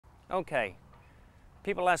Okay,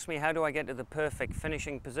 people ask me, how do I get to the perfect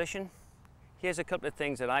finishing position? Here's a couple of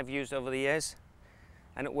things that I've used over the years,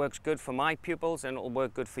 and it works good for my pupils and it'll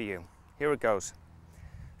work good for you. Here it goes.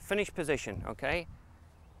 Finish position, okay?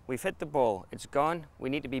 We've hit the ball, it's gone, we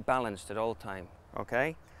need to be balanced at all time,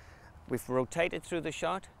 okay? We've rotated through the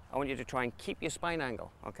shot. I want you to try and keep your spine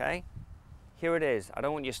angle, okay? Here it is. I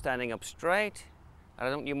don't want you standing up straight, and I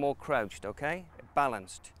don't want you more crouched, okay?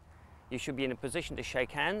 Balanced. You should be in a position to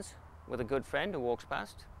shake hands with a good friend who walks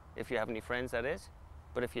past, if you have any friends, that is.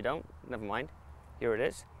 But if you don't, never mind. Here it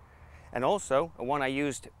is. And also, one I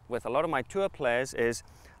used with a lot of my tour players is,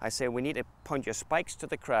 I say we need to point your spikes to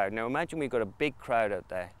the crowd. Now imagine we've got a big crowd out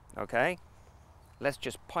there, okay? Let's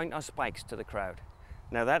just point our spikes to the crowd.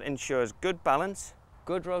 Now that ensures good balance,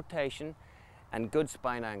 good rotation, and good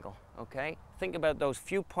spine angle, okay? Think about those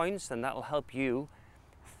few points and that'll help you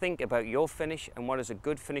think about your finish and what is a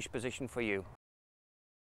good finish position for you.